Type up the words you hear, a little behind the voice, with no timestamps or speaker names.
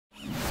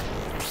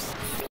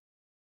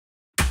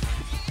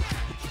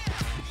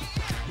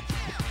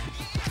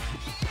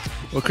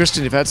Well,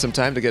 Kristian, you've had some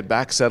time to get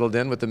back settled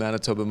in with the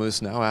Manitoba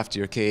Moose now after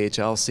your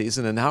KHL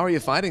season, and how are you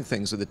finding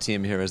things with the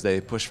team here as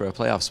they push for a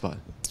playoff spot?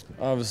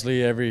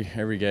 Obviously,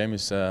 every game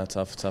is a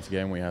tough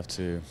game. We have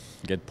to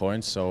get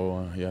points,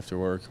 so you have to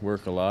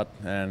work a lot,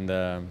 and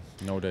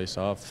no days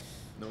off.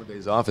 No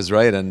days off is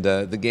right, and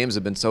the games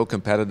have been so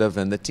competitive,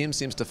 and the team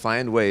seems to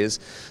find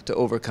ways to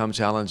overcome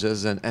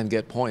challenges and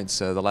get points.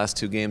 The last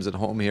two games at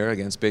home here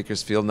against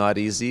Bakersfield, not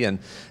easy, and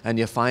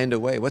you find a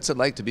way. What's it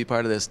like to be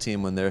part of this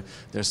team when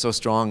they're so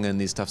strong in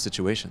these tough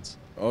situations?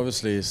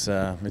 Obviously, it's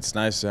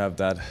nice to have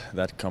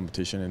that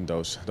competition in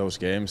those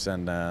games,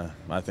 and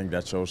I think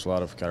that shows a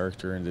lot of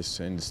character in this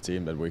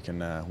team that we can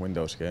win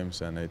those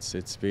games, and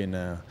it's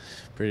been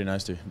pretty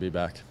nice to be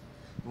back.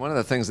 One of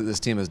the things that this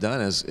team has done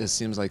is it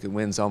seems like it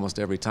wins almost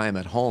every time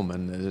at home,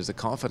 and there's a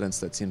confidence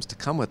that seems to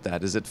come with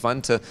that. Is it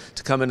fun to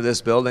come into this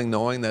building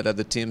knowing that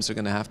other teams are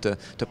going to have to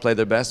play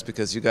their best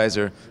because you guys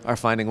are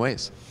finding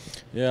ways?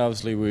 Yeah,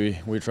 obviously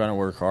we're trying to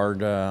work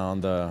hard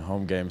on the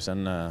home games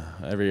and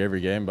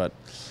every game, but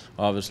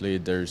obviously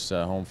there's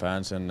home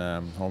fans and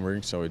home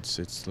rinks, so it's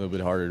a little bit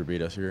harder to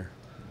beat us here.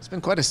 It's been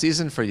quite a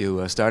season for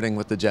you, starting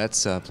with the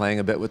Jets, playing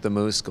a bit with the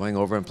Moose, going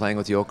over and playing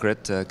with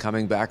Jokerit,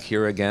 coming back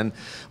here again.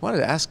 I wanted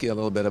to ask you a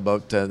little bit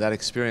about that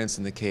experience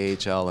in the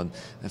KHL,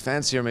 and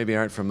fans here maybe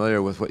aren't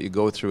familiar with what you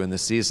go through in the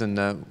season.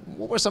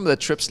 What were some of the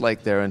trips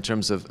like there in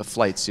terms of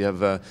flights? You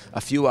have a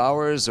few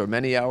hours or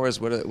many hours?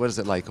 What is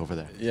it like over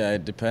there? Yeah,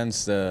 it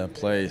depends the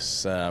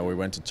place. We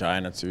went to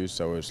China too,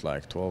 so it was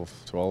like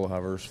 12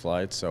 hours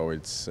flight. So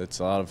it's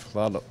a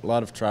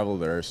lot of travel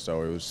there.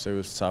 So it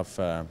was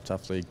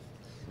tough league.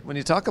 When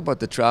you talk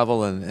about the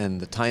travel and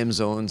the time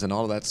zones and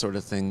all that sort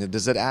of thing,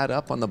 does it add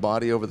up on the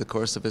body over the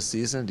course of a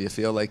season? Do you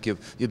feel like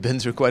you've been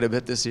through quite a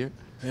bit this year?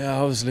 Yeah,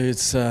 obviously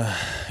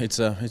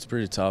it's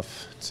pretty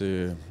tough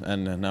to,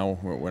 and now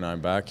when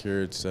I'm back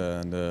here, it's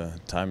the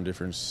time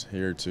difference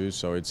here too.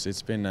 So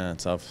it's been a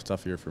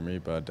tough year for me,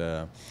 but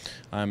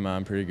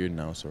I'm pretty good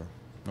now, so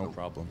no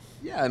problem.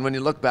 Yeah, and when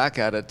you look back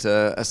at it,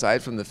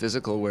 aside from the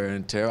physical wear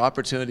and tear,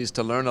 opportunities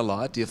to learn a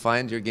lot. Do you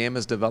find your game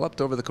has developed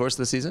over the course of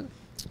the season?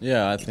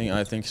 Yeah, I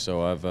think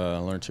so. I've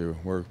learned to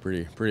work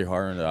pretty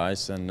hard on the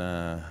ice,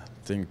 and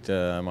think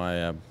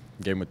my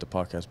game with the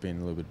puck has been a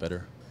little bit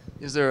better.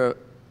 Is there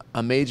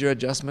a major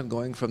adjustment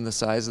going from the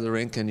size of the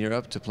rink in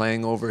Europe to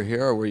playing over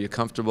here, or were you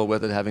comfortable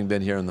with it having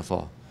been here in the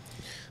fall?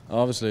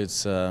 Obviously,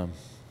 it's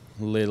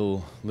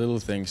little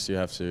things you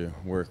have to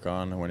work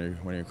on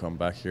when you come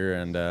back here,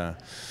 and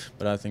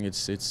but I think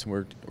it's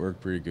worked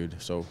pretty good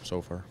so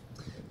far.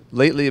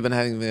 Lately, you've been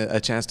having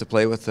a chance to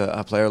play with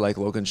a player like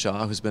Logan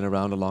Shaw, who's been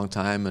around a long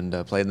time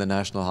and played in the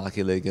National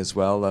Hockey League as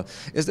well.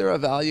 Is there a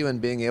value in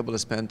being able to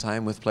spend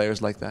time with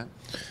players like that?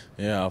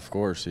 Yeah, of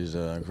course. He's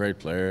a great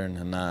player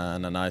and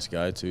a nice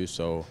guy too.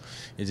 So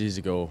it's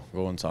easy to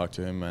go and talk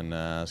to him and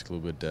ask a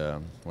little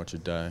bit what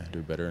should I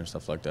do better and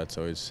stuff like that.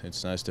 So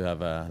it's nice to have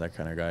that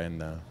kind of guy in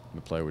the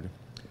play with him.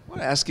 I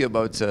want to ask you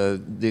about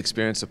the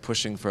experience of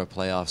pushing for a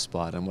playoff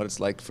spot and what it's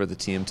like for the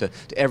team to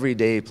every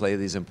day play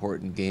these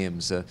important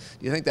games. Do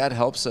you think that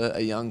helps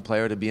a young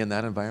player to be in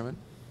that environment?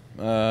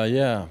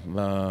 Yeah,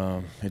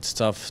 it's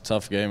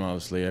tough game.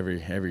 Obviously,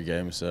 every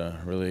game is a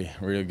really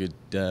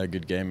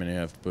good game, and you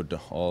have to put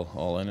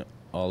all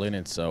in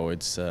it. So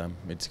it's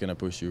gonna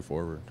push you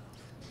forward.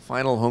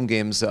 Final home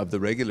games of the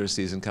regular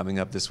season coming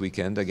up this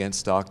weekend against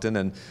Stockton,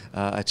 and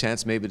a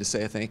chance maybe to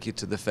say a thank you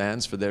to the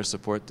fans for their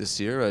support this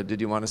year.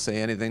 Did you want to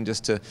say anything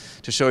just to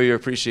show your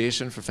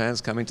appreciation for fans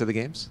coming to the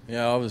games?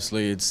 Yeah,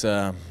 obviously it's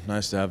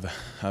nice to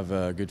have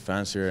good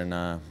fans here, and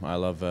I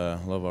love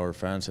our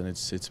fans, and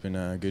it's been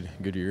a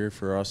good year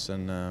for us,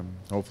 and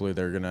hopefully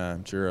they're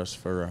gonna cheer us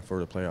for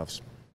the playoffs.